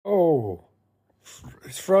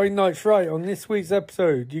It's Friday Night Fright. On this week's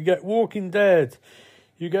episode, you get Walking Dead,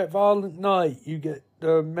 you get Violent Night, you get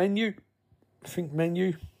Menu,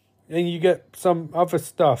 and you get some other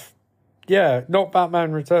stuff. Yeah, not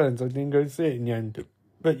Batman Returns. I didn't go see it in the end,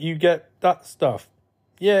 but you get that stuff.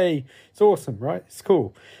 Yay! It's awesome, right? It's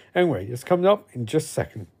cool. Anyway, it's coming up in just a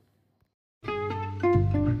second.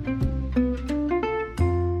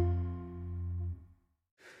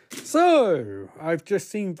 So, I've just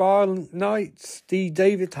seen Violent Night, the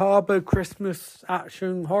David Harbour Christmas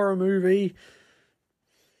action horror movie,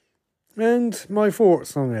 and my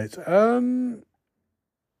thoughts on it.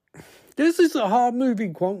 This is a hard movie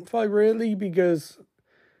to quantify, really, because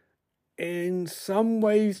in some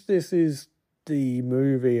ways this is the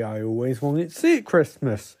movie I always wanted to see at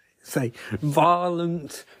Christmas. It's a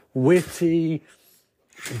violent, witty,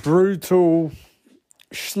 brutal,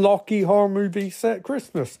 schlocky horror movie set at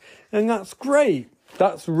Christmas, and that's great.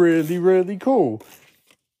 That's really, really cool.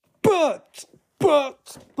 But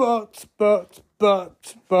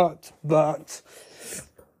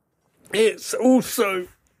it's also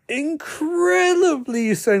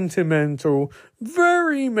incredibly sentimental,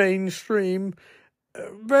 very mainstream,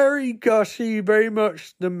 very gushy, very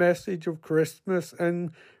much the message of Christmas,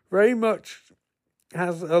 and very much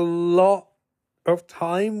has a lot of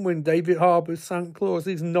time when David Harbour's Santa Claus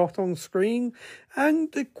is not on screen,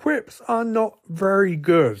 and the quips are not very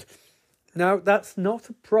good. Now, that's not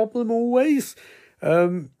a problem always.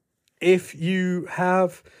 If you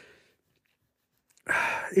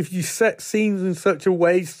set scenes in such a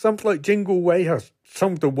way, something like Jingle Way has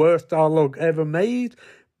some of the worst dialogue ever made,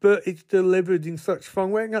 but it's delivered in such a fun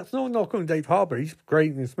way. And that's not a knock on Dave Harbour. He's great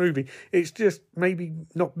in this movie. It's just maybe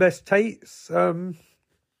not best takes.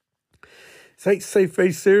 Takes safe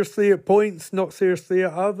very seriously at points, not seriously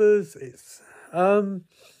at others. It's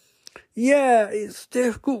it's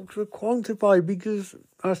difficult to quantify because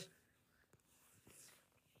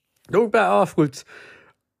talk about afterwards.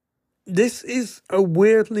 This is a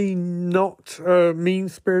weirdly not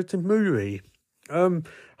mean-spirited movie. Home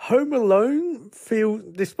Alone feels,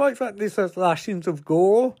 despite the fact this has lashings of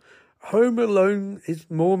gore, Home Alone is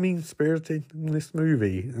more mean-spirited than this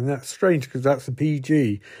movie, and that's strange because that's a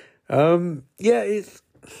PG. It's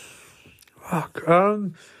fuck.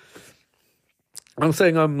 I'm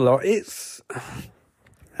saying I'm a lot. It's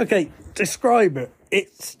okay. Describe it.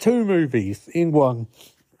 It's two movies in one.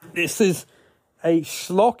 This is a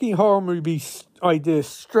schlocky horror movie idea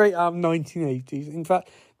straight out of 1980s. In fact,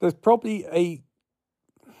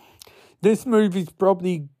 this movie's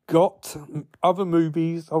probably got other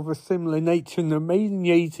movies of a similar nature that made in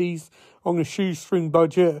the 80s on a shoestring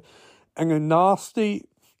budget, and a nasty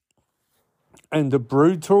and a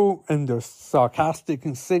brutal and a sarcastic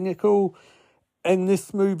and cynical. And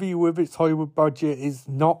this movie with its Hollywood budget is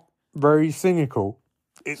not very cynical.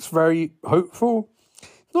 It's very hopeful.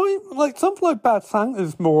 Not even, like something like Bad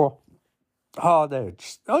Santa's more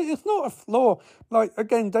hard-edged. It's not a flaw. Like,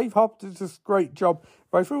 again, Dave Harbour does this great job.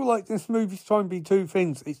 But I feel like this movie's trying to be two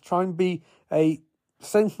things. It's trying to be a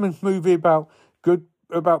sentiment movie about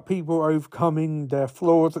people overcoming their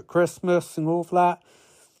flaws at Christmas and all of that.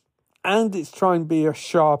 And it's trying to be a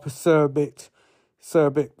sharp, acerbic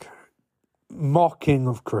mocking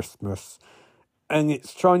of Christmas. And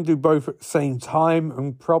it's trying to do both at the same time.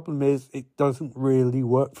 And the problem is, it doesn't really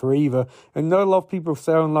work for either. And there are a lot of people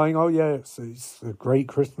say online, oh yeah, it's a great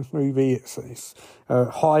Christmas movie. It's a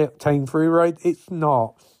high-octane free ride. It's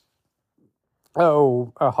not.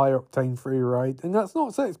 Oh, a high-octane free ride. And that's not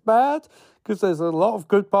to say it's bad, because there's a lot of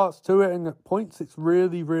good parts to it. And at points, it's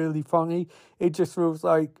really, really funny. It just feels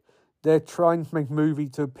like they're trying to make a movie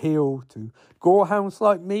to appeal to gorehounds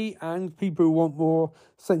like me and people who want more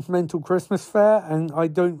sentimental Christmas fare, and I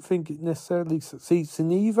don't think it necessarily succeeds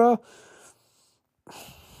in either.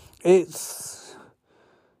 It's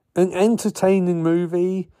an entertaining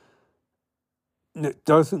movie that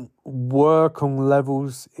doesn't work on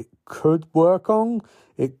levels it could work on.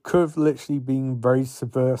 It could have literally been very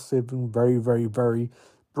subversive and very, very, very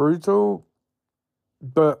brutal,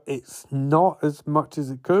 but it's not as much as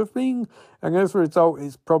it could have been, and as a result,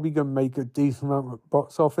 it's probably going to make a decent amount at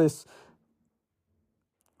box office,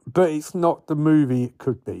 but it's not the movie it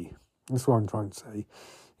could be. That's what I'm trying to say.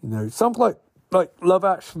 You know, something like Love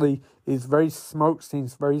Actually is very Smokestein,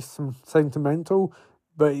 it's very sentimental,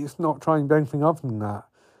 but it's not trying to do anything other than that.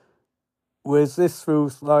 Whereas this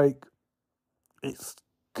feels like it's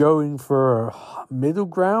going for a middle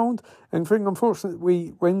ground, and I think,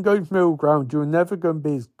 unfortunately, when going for middle ground, you're never going to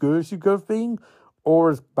be as good as you could have been, or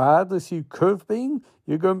as bad as you could have been,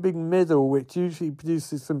 you're going to be middle, which usually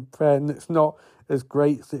produces something that's not as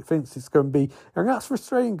great as it thinks it's going to be. And that's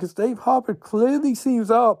frustrating because Dave Harbour clearly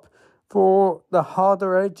seems up for the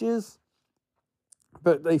harder edges,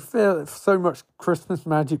 but they feel so much Christmas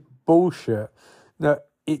magic bullshit that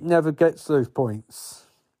it never gets those points.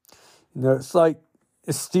 It's like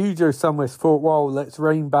a studio somewhere's thought, well, let's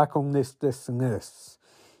rein back on this, and this.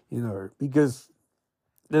 Because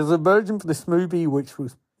there's a version for this movie which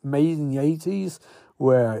was made in the 80s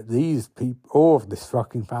where these people, all of this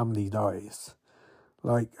fucking family dies.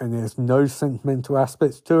 And there's no sentimental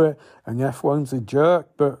aspects to it, and F1's a jerk,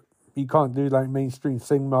 but you can't do that in mainstream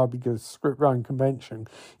cinema because script writing convention.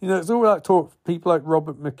 It's all that talk, people like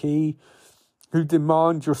Robert McKee, who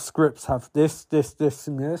demand your scripts have this,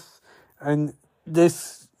 and this, and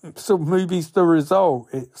this sort of movie's the result.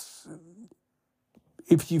 It's,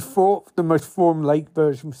 if you thought the most formulaic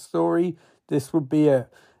version of the story, this would be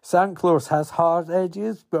it. Santa Claus has hard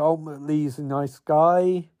edges, but ultimately he's a nice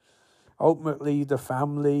guy. Ultimately, the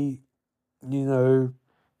family,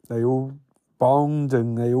 they all bond,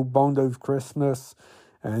 and they all bond over Christmas,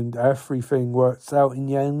 and everything works out in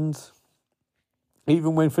the end.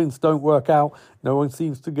 Even when things don't work out, no one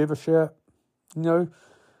seems to give a shit,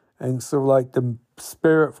 And so, the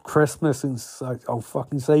spirit of Christmas, and it's like, oh,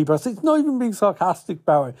 fucking save us. It's not even being sarcastic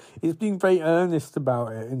about it. It's being very earnest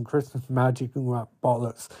about it, and Christmas magic and all that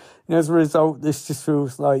bollocks. And as a result, this just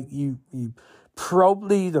feels like you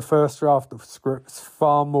probably the first draft of the script's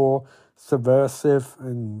far more subversive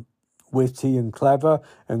and witty and clever,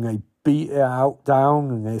 and they beat it out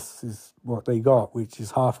down, and this is what they got, which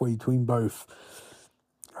is halfway between both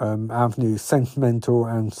avenues, sentimental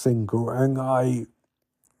and single, and I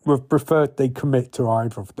would have preferred they commit to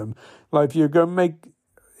either of them. If you're going to make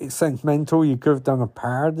it sentimental, you could have done a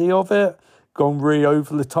parody of it, gone really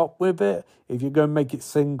over the top with it. If you're going to make it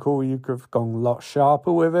single, you could have gone a lot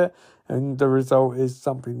sharper with it, and the result is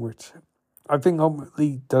something which I think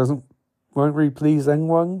ultimately won't really please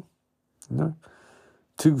anyone,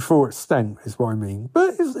 to full extent is what I mean.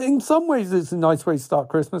 But in some ways, it's a nice way to start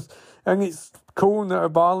Christmas, and it's cool that a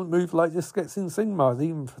violent movie like this gets in cinemas,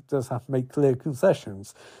 even if it does have to make clear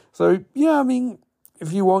concessions. So, yeah,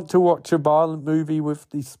 if you want to watch a violent movie with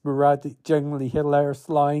the sporadic, generally hilarious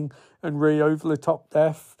lying and really over-the-top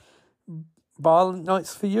death, Violent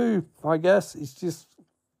Night's for you, I guess. It's just,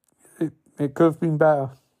 it could have been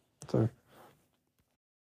better. So.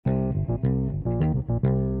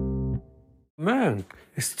 Man,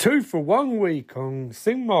 it's 2 for 1 week on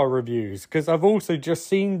cinema reviews, because I've also just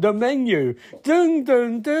seen The Menu. Dun,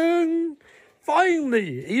 dun, dun!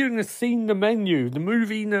 Finally, Ian has seen The Menu, the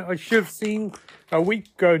movie that I should have seen a week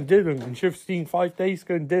ago and didn't, and should have seen 5 days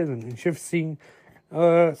ago and didn't, and should have seen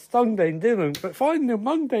Sunday and didn't. But finally, on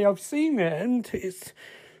Monday, I've seen it, and it's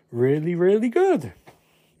really, really good.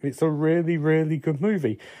 It's a really, really good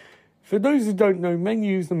movie. For those who don't know,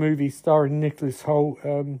 Menu's the movie starring Nicholas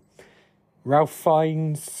Hoult, Ralph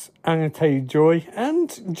Fiennes, Anna Taylor-Joy,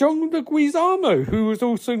 and John Leguizamo, who was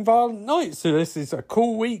also in Violent Night. So this is a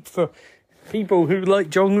cool week for people who like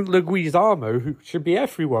John Leguizamo, who should be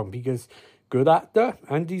everyone, because good actor,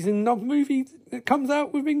 and he's in enough movies that comes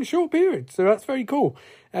out within a short period. So that's very cool.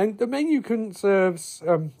 And The Menu concerns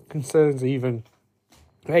even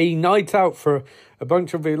a night out for a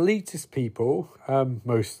bunch of elitist people,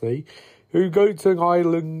 mostly, who go to an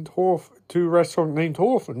island, to a restaurant named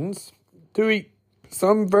Orphans, to eat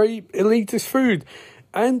some very elitist food.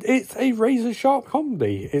 And it's a razor-sharp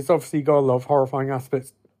comedy. It's obviously got a lot of horrifying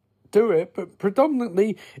aspects to it, but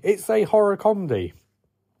predominantly it's a horror comedy.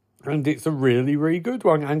 And it's a really, really good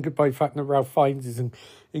one, anchored by the fact that Ralph Fiennes is an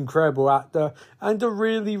incredible actor, and a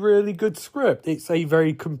really, really good script. It's a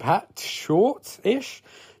very compact, short-ish,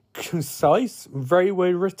 concise, very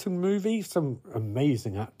well-written movie, some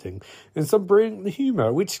amazing acting, and some brilliant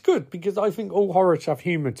humour, which is good, because I think all horror should have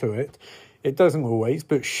humour to it. It doesn't always,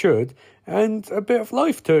 but should, and a bit of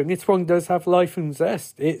life to it. And this one does have life and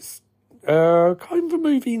zest. It's kind of a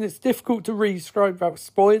movie that's difficult to re-describe without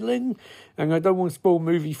spoiling, and I don't want to spoil the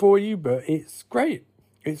movie for you, but it's great.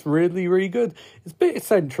 It's really, really good. It's a bit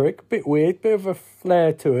eccentric, a bit weird, bit of a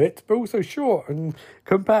flair to it, but also short and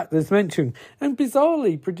compact, as mentioned, and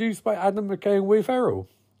bizarrely produced by Adam McKay and Will Ferrell.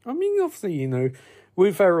 I mean, obviously,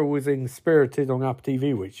 Will Ferrell was in Spirited on Apple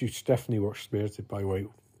TV, which you should definitely watch. Spirited, by the way.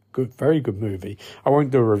 Good, very good movie. I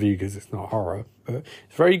won't do a review because it's not horror, but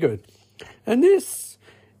it's very good. And this,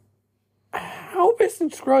 how best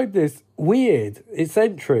describe this? Weird,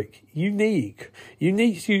 eccentric, unique.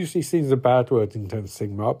 Unique usually seems a bad word in terms of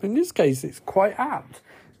cinema, but in this case, it's quite apt.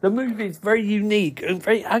 The movie is very unique and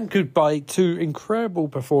very anchored by 2 incredible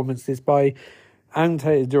performances by Anne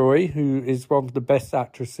Taylor-Joy, who is one of the best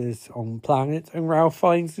actresses on planet, and Ralph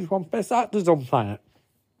Fiennes, who's one of the best actors on planet.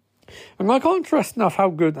 And I can't stress enough how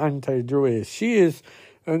good Anne Taylor-Joy is. She is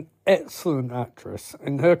an excellent actress,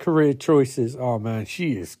 and her career choices, oh man,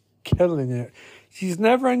 she is killing it. She's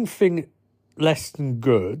never anything less than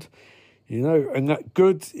good, you know, and that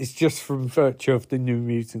good is just from virtue of the New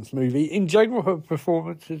Mutants movie. In general, her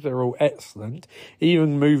performances are all excellent,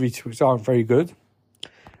 even movies which aren't very good.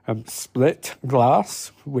 Split,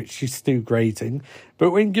 Glass, which she's still great in.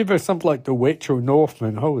 But when you give her something like The Witch or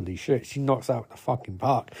Northman, holy shit, she knocks out the fucking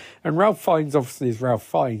park. And Ralph Fiennes obviously is Ralph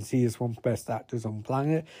Fiennes. He is one of the best actors on the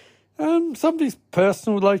planet. Some of his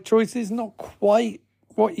personal life choices, not quite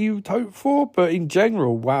what you'd hope for, but in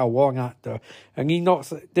general, wow, what an actor. And he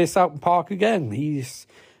knocks this out the park again. He's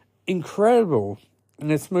incredible in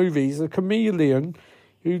this movie. He's a chameleon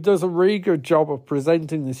who does a really good job of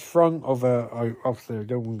presenting this front of obviously I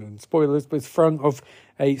don't want to go into spoilers, but it's front of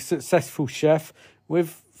a successful chef with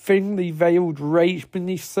thinly veiled rage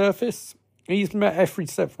beneath surface. He's met every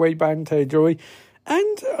step way by Anne Taylor-Joy.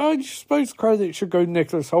 And I suppose credit should go to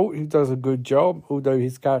Nicholas Hoult, who does a good job, although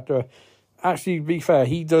his character, actually, to be fair,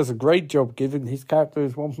 he does a great job, given his character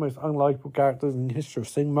is one of the most unlikable characters in the history of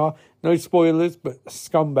cinema. No spoilers, but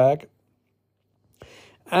scumbag.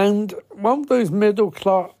 And one of those middle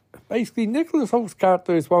class, basically Nicholas Hoult's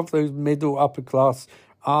character is one of those middle upper class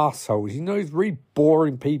assholes. You know, he's really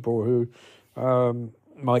boring people who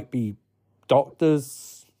might be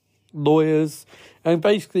doctors, lawyers, and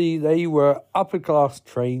basically they were upper class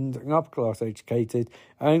trained and upper class educated,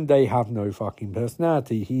 and they have no fucking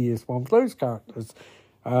personality. He is one of those characters,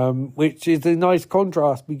 which is a nice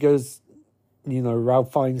contrast because, you know,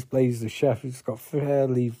 Ralph Fiennes plays the chef who's got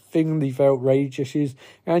fairly thinly veiled rage issues,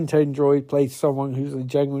 and Taylor-Joy plays someone who's a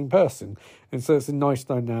genuine person. And so it's a nice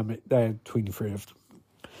dynamic there between the three of them.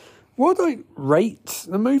 What I rate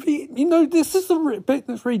the movie, you know, this is a bit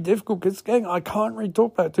that's really difficult because, again, I can't really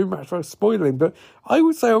talk about it too much without spoiling, but I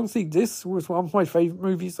would say, honestly, this was one of my favourite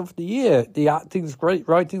movies of the year. The acting's great,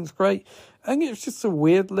 writing's great, and it's just a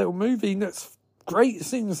weird little movie that's great to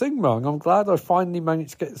see in cinema, and I'm glad I finally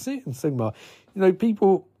managed to get to see it in cinema. You know,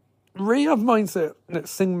 people really have mindset that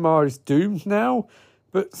cinema is doomed now,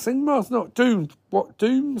 but cinema's not doomed. What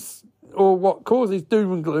dooms, or what causes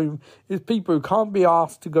doom and gloom, is people who can't be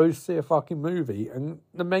asked to go see a fucking movie, and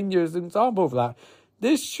The Menu is an example of that.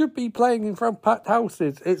 This should be playing in front of packed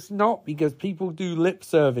houses. It's not because people do lip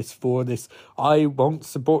service for this I won't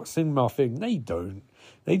support cinema thing. They don't.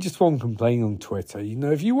 They just won't complain on Twitter. You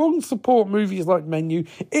know, if you want to support movies like Menu,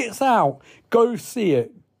 it's out. Go see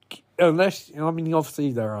it. Unless, I mean,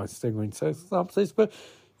 obviously there are stinging subsidies, but,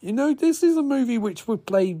 you know, this is a movie which would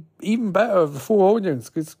play even better with a full audience,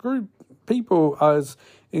 because screw people as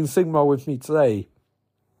in cinema with me today.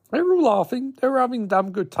 They were all laughing. They were having a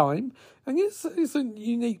damn good time. And it's a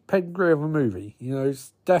unique pedigree of a movie. You know,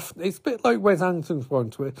 it's definitely, it's a bit like Wes Anderson's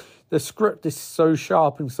one, where the script is so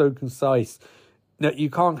sharp and so concise that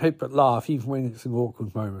you can't help but laugh even when it's an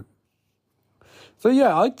awkward moment. So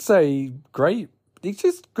yeah, I'd say great. It's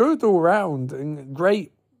just good all round, and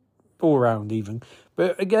great all round even.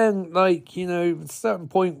 But again, like, you know, at a certain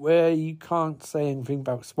point where you can't say anything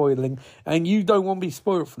about spoiling, and you don't want to be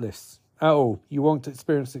spoiled for this at all. You want to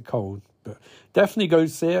experience it cold. But definitely go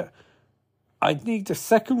see it. I need a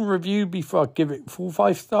second review before I give it full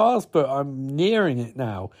 5 stars, but I'm nearing it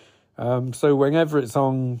now. So whenever it's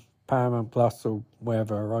on Paramount Plus or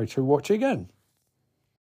wherever, I shall watch it again.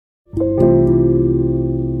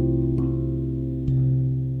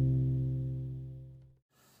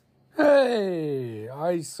 Hey,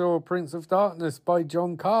 I saw Prince of Darkness by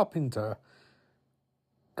John Carpenter,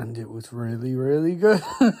 and it was really, really good.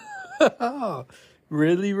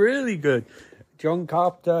 Really, really good. John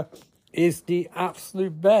Carpenter is the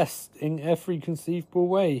absolute best in every conceivable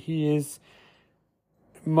way. He is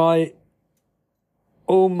my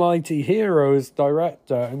almighty hero as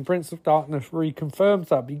director, and Prince of Darkness reconfirms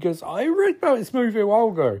that, because I read about this movie a while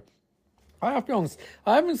ago. I have to be honest,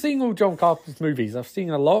 I haven't seen all John Carpenter's movies. I've seen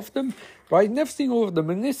a lot of them, but I've never seen all of them.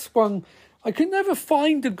 And this one, I could never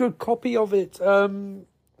find a good copy of it,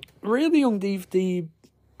 really on DVD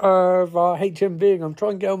via HMV, and I'm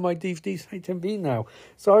trying to get on my DVDs HMV now.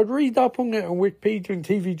 So I'd read up on it on Wikipedia and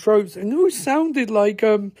TV Tropes, and it all sounded like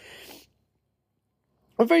a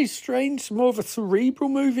very strange, more of a cerebral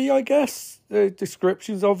movie, I guess. The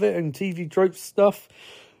descriptions of it and TV Tropes stuff.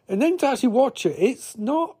 And then to actually watch it, it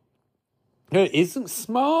isn't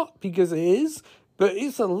smart, because it is, but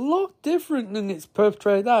it's a lot different than it's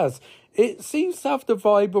portrayed as. It seems to have the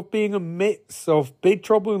vibe of being a mix of Big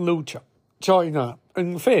Trouble in Little China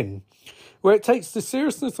and Finn. where it takes the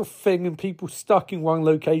seriousness of Thing and people stuck in one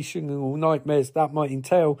location and all nightmares that might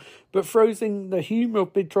entail, but throws in the humour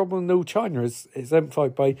of Big Trouble in Little China, as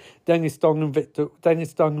exemplified by Dennis Dunn and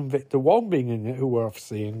Victor Wong being in it, who were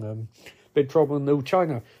obviously in Big Trouble in Little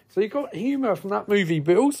China. So you got humour from that movie,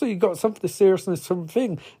 but also you got some of the seriousness from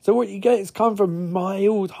Thing. So what you get is kind of a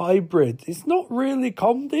mild hybrid. It's not really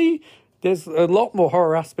comedy. There's a lot more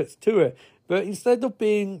horror aspects to it. But instead of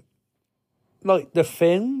being like The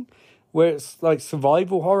Thing, where it's like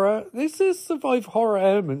survival horror, this is survival horror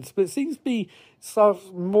elements, but it seems to be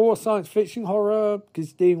more science fiction horror,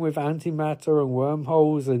 because dealing with antimatter and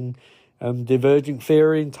wormholes and divergent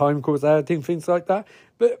theory and time causality and things like that.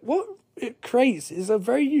 But what it creates is a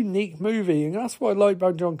very unique movie, and that's what I like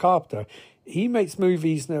about John Carpenter. He makes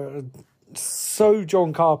movies that are so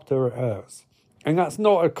John Carpenter it hurts. And that's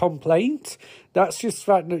not a complaint. That's just the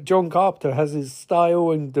fact that John Carpenter has his style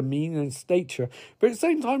and demeanour and stature. But at the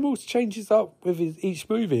same time, also changes up with each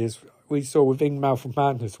movie, as we saw with In Mouth of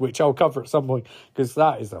Madness, which I'll cover at some point, because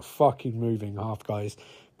that is a fucking moving half, guys.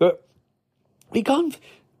 But he can't...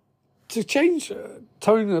 To change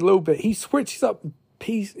tone a little bit, he switches up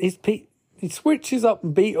he switches up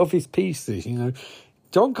and beat of his pieces, you know.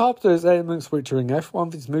 John Carpenter has elements which are in every one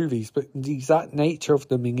of his movies, but the exact nature of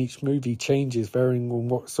them in each movie changes, varying on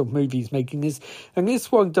what sort of movie he's making is. And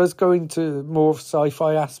this one does go into more of a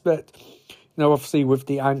sci-fi aspect, you know, obviously with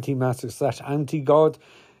the antimatter / anti-god.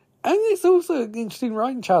 And it's also an interesting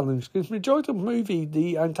writing challenge, because the majority of the movie,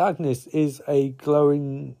 the antagonist is a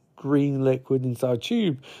glowing green liquid inside a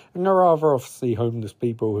tube, and there are other obviously homeless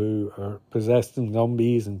people who are possessed and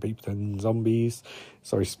zombies and people turning zombies.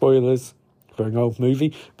 Sorry, spoilers for an old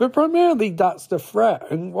movie, but primarily that's the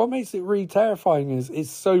threat. And what makes it really terrifying is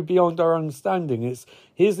it's so beyond our understanding.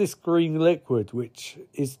 Here's this green liquid which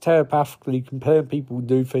is telepathically compelling people to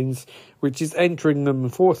do things, which is entering them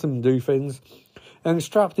and forcing them to do things, and it's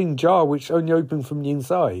trapped in a jar which only open from the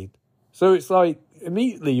inside. So it's like,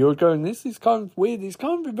 immediately you're going, this is kind of weird. It's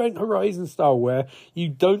kind of Event Horizon style, where you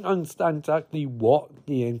don't understand exactly what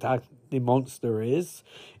the monster is,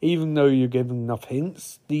 even though you're given enough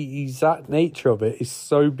hints. The exact nature of it is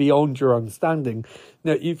so beyond your understanding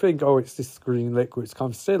that you think, oh, it's this green liquid, it's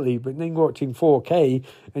kind of silly, but then watching 4K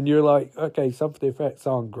and you're like, okay, some of the effects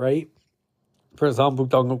aren't great. For example,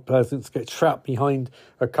 Donald Pleasance gets trapped behind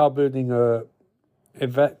a cupboard in a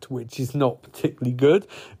effect which is not particularly good,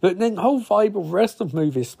 but then the whole vibe of the rest of the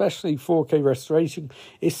movie, especially 4K restoration,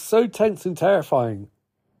 is so tense and terrifying.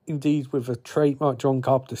 Indeed, with a trademark John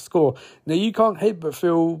Carpenter score, now you can't help but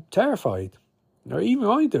feel terrified. You know, even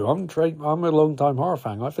I do. I'm a long-time horror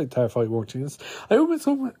fan. I feel terrified watching this. I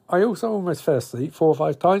also almost fell asleep 4 or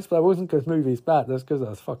 5 times, but that wasn't because the movie is bad. That's because I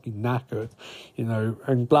was fucking knackered, you know,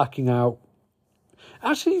 and blacking out.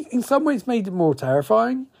 Actually, in some ways, made it more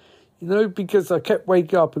terrifying. You know, because I kept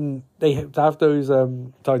waking up and they have those,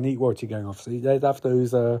 Dynete watching going, obviously, they'd have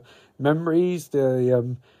those memories,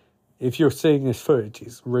 if you're seeing this footage,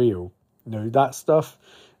 it's real. You know, that stuff.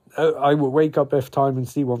 I would wake up every time and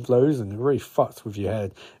see one of those, and it really fucks with your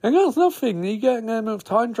head. And that's nothing. You get an element of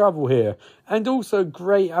time travel here. And also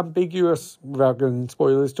great, ambiguous, without going into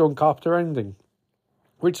spoilers, John Carpenter ending.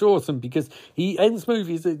 Which is awesome, because he ends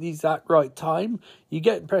movies at the exact right time. You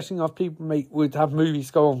get the impression of people would have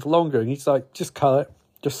movies go on for longer, and he's like, just cut it.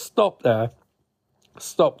 Just stop there.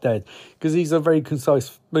 Stop dead. Because he's a very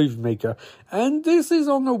concise movie maker. And this is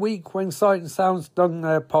on a week when Sight and Sound's done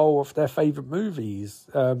their poll of their favourite movies.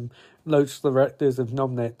 Loads of directors have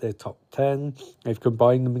nominated their top 10. They've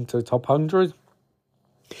combined them into a top 100.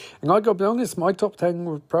 And I got to be honest, my top 10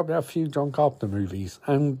 would probably have a few John Carpenter movies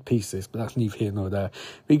and pieces, but that's neither here nor there.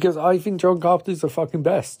 Because I think John Carpenter's the fucking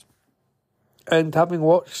best. And having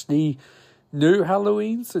watched the new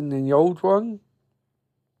Halloweens and the old one,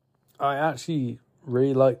 I actually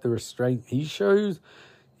really like the restraint he shows.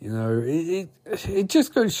 You know, it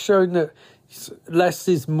just goes showing that less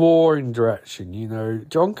is more in direction. You know,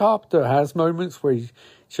 John Carpenter has moments where he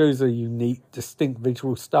shows a unique, distinct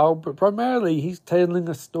visual style, but primarily he's telling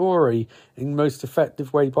a story in the most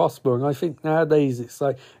effective way possible. And I think nowadays it's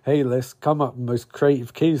like, hey, let's come up with the most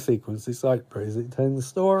creative key sequence. It's like, but is it telling the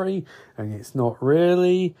story? And it's not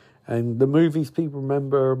really. And the movies people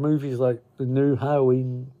remember are movies like the new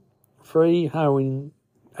Halloween 3, Halloween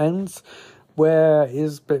Ends, where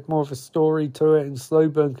is a bit more of a story to it and slow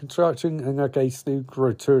burn construction, and okay, still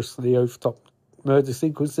gratuitously over top murder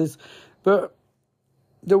sequences. But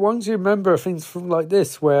the ones you remember are things from like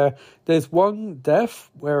this, where there's one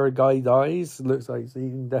death where a guy dies, looks like he's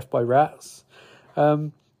eaten death by rats.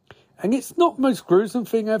 And it's not the most gruesome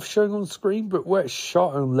thing ever shown on screen, but where it's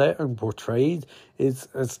shot and lit and portrayed is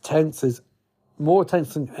as tense as more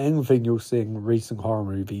tense than anything you'll see in recent horror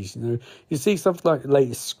movies. You know, you see something like the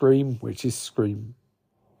latest Scream, which is Scream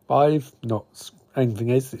 5, not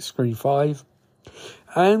anything else, it's Scream 5.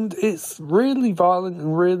 And it's really violent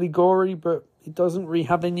and really gory, but it doesn't really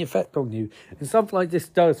have any effect on you. And something like this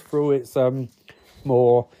does through its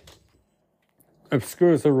more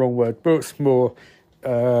obscure is the wrong word, but it's more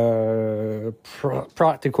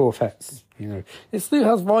practical effects. You know, it still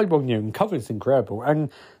has vibe on you, and cover's incredible.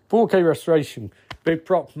 And 4K restoration, big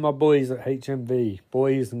prop for my boys at HMV,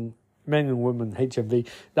 boys and men and women, HMV.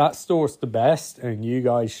 That store's the best, and you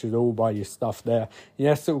guys should all buy your stuff there.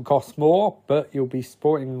 Yes, it will cost more, but you'll be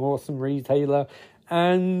supporting an awesome retailer,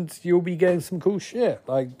 and you'll be getting some cool shit.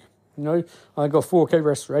 Like, you know, I got 4K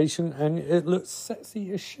restoration, and it looks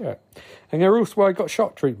sexy as shit. And they're also where I got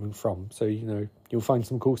shock treatment from, so, you know, you'll find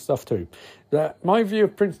some cool stuff too. My view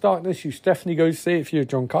of Prince Darkness, you should definitely go see it if you're a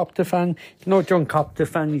John Carpenter fan. If you're not a John Carpenter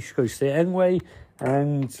fan, you should go see it anyway.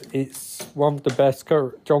 And it's one of the best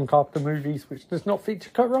John Carpenter movies which does not feature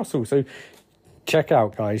Kurt Russell. So check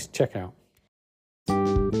out, guys. Check out.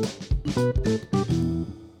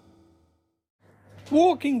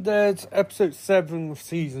 Walking Dead, episode 7 of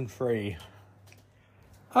season 3.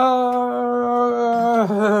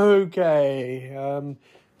 Okay.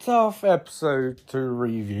 Tough episode to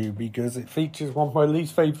review because it features one of my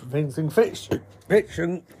least favourite things in fiction.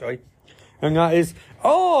 Sorry. And that is,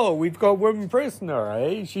 we've got a woman prisoner,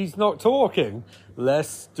 eh? She's not talking.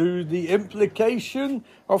 Let's do the implication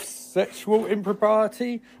of sexual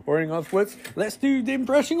impropriety, or in other words, let's do the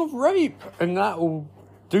impression of rape. And that will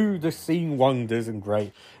do the scene wonders and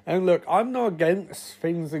great. And look, I'm not against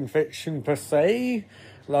things in fiction per se.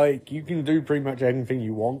 Like, you can do pretty much anything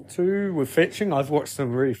you want to with fiction. I've watched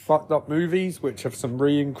some really fucked up movies which have some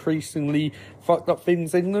really increasingly fucked up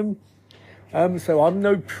things in them. So I'm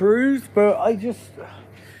no prude, but I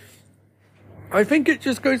think it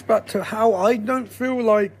just goes back to how I don't feel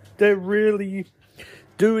like they're really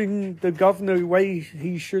doing the governor the way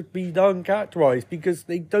he should be done character-wise, because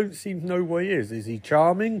they don't seem to know what he is. Is he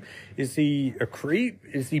charming? Is he a creep?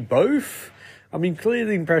 Is he both? I mean, clearly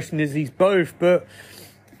the impression is he's both, but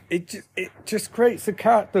it just creates a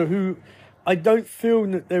character who I don't feel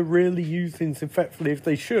that they're really using as effectively as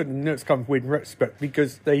they should, and that's come with retrospect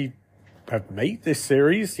because they have made this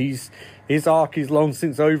series. His arc is long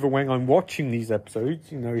since over when I'm watching these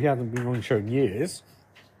episodes. You know, he hasn't been on the show in years.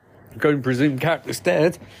 I'm going to presume character's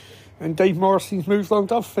dead, and Dave Morrissey's moved on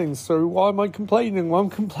to other things, so why am I complaining? Well, I'm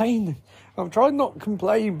complaining. I'm trying not to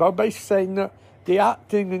complain, but I'm basically saying that the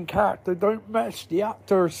acting and character don't mesh. The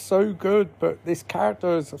actor is so good, but this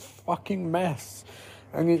character is a fucking mess,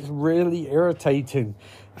 and it's really irritating.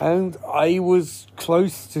 And I was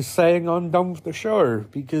close to saying I'm done with the show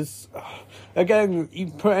because, again, you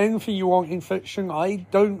put anything you want in fiction. I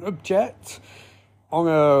don't object on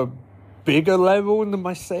a bigger level than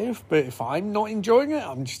myself, but if I'm not enjoying it,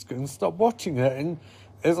 I'm just going to stop watching it. And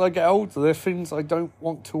as I get older, there are things I don't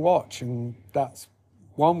want to watch, and that's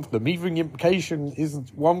one of them. Even the implication is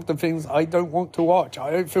one of the things I don't want to watch.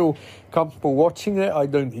 I don't feel comfortable watching it. I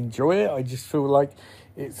don't enjoy it. I just feel like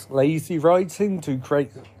it's lazy writing to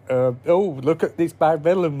create, look at this bad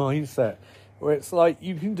villain mindset. Where it's like,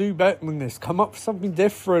 you can do better than this. Come up with something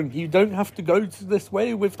different. You don't have to go to this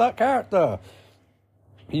way with that character.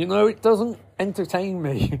 You know, it doesn't entertain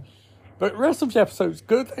me. But the rest of the episode's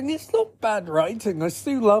good, and it's not bad writing. I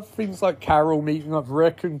still love things like Carol meeting up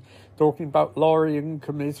Rick and talking about Laurie and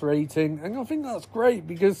commiserating. And I think that's great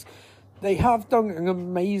because they have done an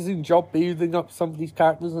amazing job building up some of these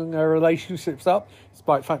characters and their relationships up,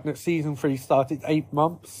 despite the fact that season 3 started 8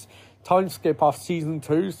 months. Time skip after season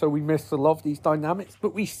 2, so we missed a lot of these dynamics,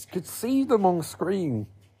 but we could see them on screen.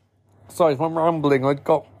 Sorry, if I'm rambling, I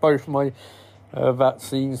got both my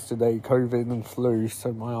vaccines today, COVID and flu,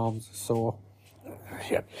 so my arms are sore.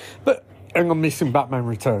 Yeah, and I'm missing Batman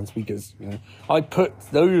Returns because, you know, I put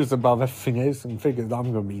those above everything else and figured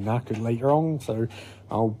I'm going to be knackered later on, so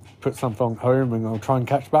I'll put something on home and I'll try and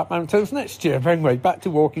catch Batman Returns next year. But anyway, back to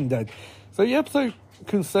Walking Dead. So the episode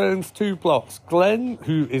concerns 2 plots. Glenn,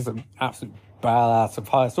 who is an absolute badass of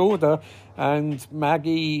highest order, and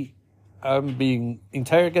Maggie being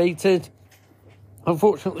interrogated.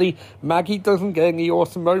 Unfortunately, Maggie doesn't get any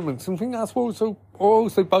awesome moments. I think that's what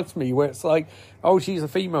also bugs me, where it's like, oh, she's a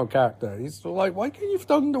female character. It's like, why can't you have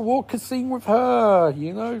done the Walker scene with her?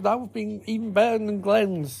 You know, that would have been even better than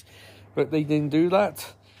Glenn's. But they didn't do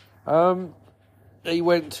that. They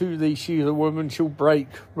went to the she's a woman, she'll break.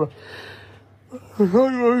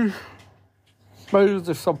 Suppose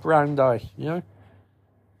the sub-brandi, you know?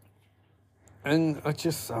 And I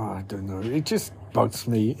don't know, it just bugs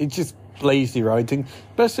me. It just lazy writing,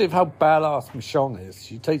 especially of how badass Michonne is.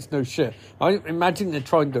 She takes no shit. I imagine they're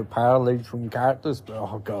trying to parallel from characters, but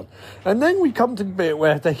oh god. And then we come to the bit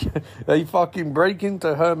where they fucking break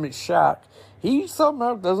into Hermit's shack. He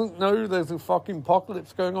somehow doesn't know there's a fucking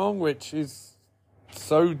apocalypse going on, which is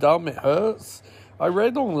so dumb it hurts. I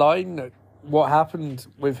read online that what happened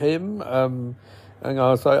with him, and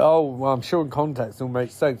I was like, oh, well, I'm sure in context it'll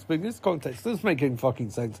make sense. But in this context, it doesn't make any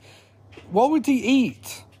fucking sense. What would he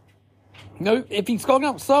eat? No, if he's gone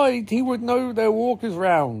outside, he would know there are walkers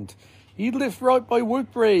round. He lived right by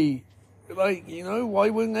Woodbury. Like, you know, why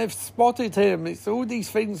wouldn't they have spotted him? It's all these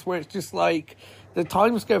things where it's just like, the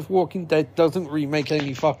timescale of Walking Dead doesn't really make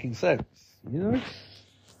any fucking sense, you know?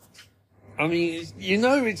 I mean, you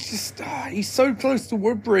know, it's just, he's so close to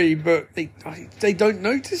Woodbury, but they don't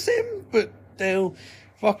notice him, but they'll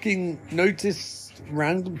fucking notice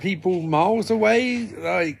random people miles away.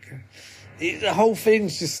 Like, the whole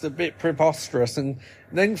thing's just a bit preposterous. And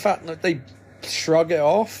then the fact that they shrug it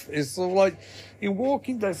off is sort of like, in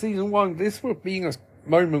Walking Dead Season 1, this would be a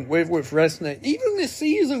moment with resonate. Even this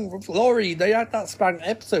season with Laurie, they had that span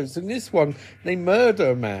episodes. In this one, they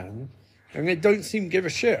murder a man. And they don't seem to give a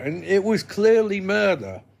shit. And it was clearly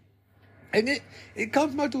murder. And it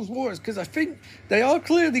comes muddles waters because I think they are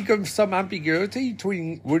clearly going for some ambiguity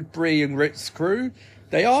between Woodbury and Rick's crew.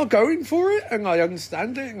 They are going for it, and I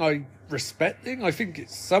understand it, and I respect it. I think in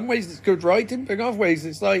some ways it's good writing, but in other ways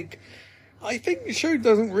it's like, I think the show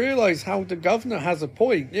doesn't realise how the governor has a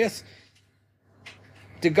point. Yes,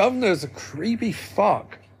 the governor's a creepy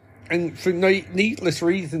fuck. And for needless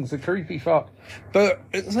reasons, a creepy fuck. But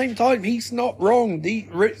at the same time, he's not wrong. The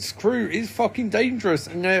Rick's crew is fucking dangerous,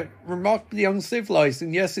 and they're remarkably uncivilized.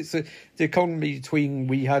 And yes, it's the economy between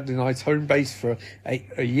we had a nice home base for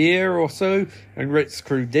a year or so, and Rick's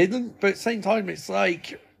crew didn't. But at the same time, it's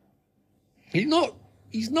like, he's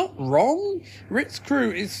not wrong. Rick's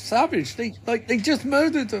crew is savage. They just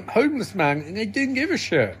murdered a homeless man, and they didn't give a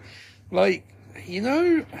shit. Like, you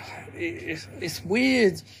know, it's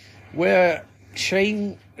weird. Where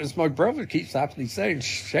Shane, as my brother keeps happily saying,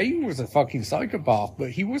 Shane was a fucking psychopath,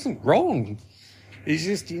 but he wasn't wrong. He's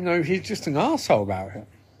just, you know, he's just an asshole about it.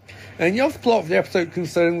 And the other plot of the episode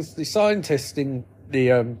concerns the scientist in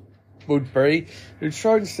the Woodbury who's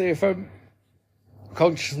trying to see if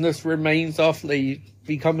consciousness remains after they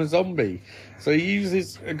become a zombie. So he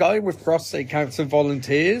uses a guy with prostate cancer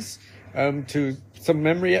volunteers to some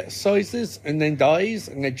memory exercises and then dies,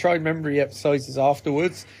 and they try memory exercises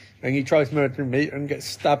afterwards. And he tries murdering me and gets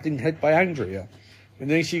stabbed in the head by Andrea.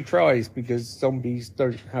 And then she cries because zombies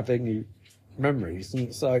don't have any memories. And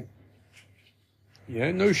it's like,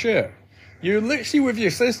 yeah, no shit. You're literally with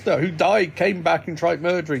your sister who died, came back and tried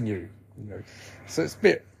murdering you. You know? So it's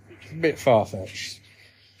a bit far-fetched.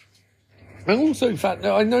 And also, in fact,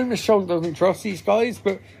 I know Michonne doesn't trust these guys,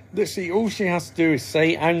 but literally all she has to do is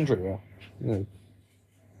say Andrea. You know.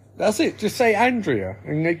 That's it, just say Andrea.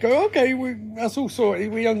 And they go, okay, that's all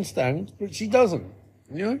sorted, we understand. But she doesn't,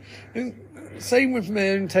 you know? And same with me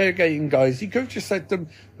interrogating guys. You could have just said to them,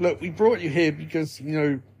 look, we brought you here because, you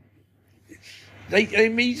know, they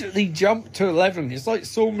immediately jump to 11. It's like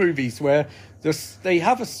Saw movies where they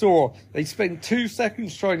have a saw, they spend 2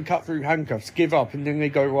 seconds trying to cut through handcuffs, give up, and then they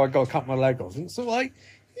go, well, I got to cut my leg off. And so, like,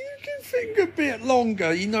 you can think a bit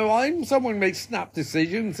longer. You know, I'm someone who makes snap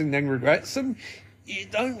decisions and then regrets them. You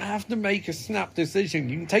don't have to make a snap decision.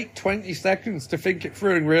 You can take 20 seconds to think it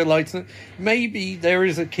through and realise that maybe there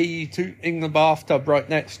is a key in the bathtub right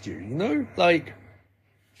next to you, you know? Like,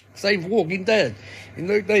 same Walking Dead. You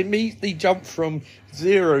know, they immediately jump from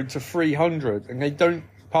 0 to 300 and they don't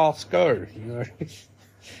pass go, you know?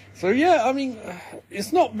 So, yeah, I mean,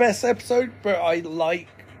 it's not best episode, but I like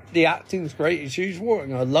the acting's great as usual,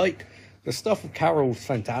 and I like the stuff with Carol's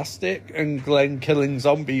fantastic, and Glenn killing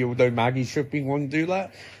zombie, although Maggie should be one to do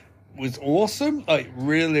that, was awesome. Like,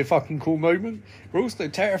 really a fucking cool moment, but also a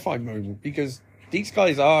terrifying moment, because these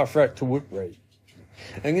guys are a threat to Woodbury.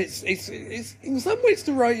 And it's in some ways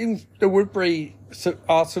the writing the Woodbury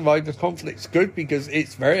Our Survivors conflict's good, because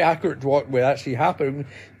it's very accurate to what will actually happen,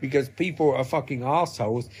 because people are fucking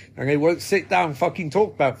assholes, and they won't sit down and fucking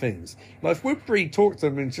talk about things. Like, if Woodbury talked to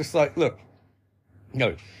them and it's just like, look,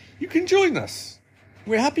 no, you can join us.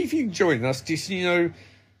 We're happy if you can join us. Just, you know,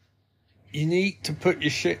 you need to put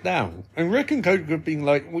your shit down. And Rick and Cody have been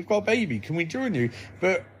like, we've got a baby, can we join you?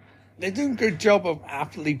 But they're doing a good job of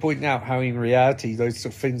aptly pointing out how in reality those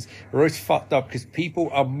sort of things are always fucked up, because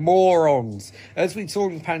people are morons. As we saw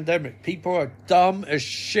in the pandemic, people are dumb as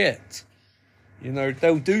shit. You know,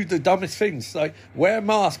 they'll do the dumbest things, like wear a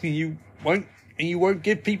mask and you won't and you won't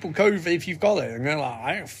give people COVID if you've got it. And they're like,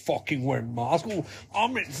 I ain't fucking wearing a mask. Oh,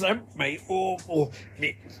 I'm exempt, mate.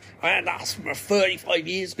 Mate, I had asthma 35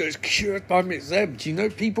 years ago. It's cured. I'm exempt. You know,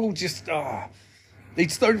 people just, they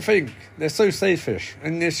just don't think. They're so selfish.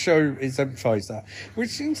 And this show exemplifies that,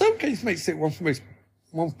 which in some cases makes it one of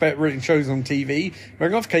the better written shows on TV. But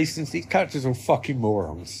in other cases, these characters are fucking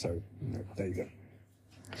morons. So, there you go.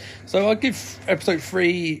 So I'll give episode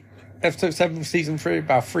 7 of season 3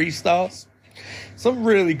 about 3 stars. Some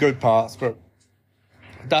really good parts, but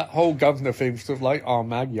that whole governor thing, sort of like, oh,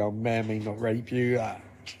 Maggie, your mayor may not rape you, that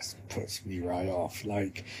just puts me right off.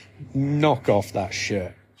 Like, knock off that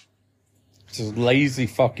shit. It's just lazy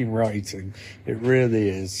fucking writing. It really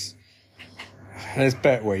is. There's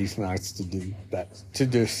better ways now to do that, to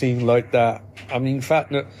do a scene like that. I mean, in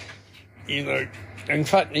fact,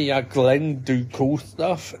 you had Glenn do cool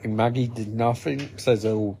stuff, and Maggie did nothing. Says,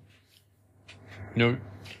 oh, no.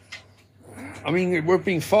 I mean, it would have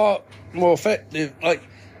been far more effective. Like,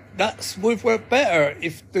 that would have worked better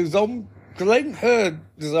if Glenn heard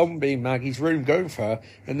the zombie in Maggie's room going for her,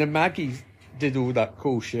 and then Maggie did all that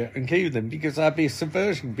cool shit and killed him, because that'd be a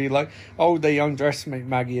subversion. Be like, oh, they underestimate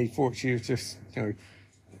Maggie. They thought she was just,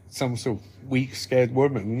 some sort of weak, scared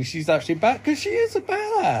woman, and she's actually bad, because she is a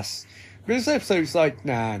badass. But this episode's like,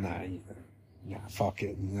 nah, fuck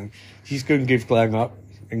it. She's going to give Glenn up,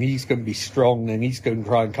 and he's going to be strong, and he's going to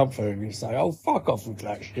try and comfort her, and he's like, oh, fuck off with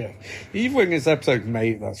that shit. Even when this episode's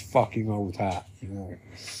made, that's fucking old hat,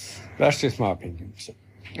 That's just my opinion. So,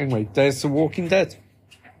 anyway, there's The Walking Dead.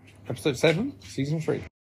 Episode 7, season 3.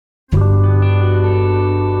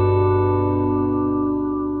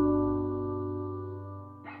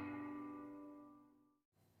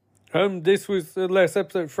 This was the last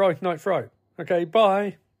episode of Friday Night Fright. Okay,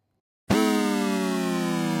 bye.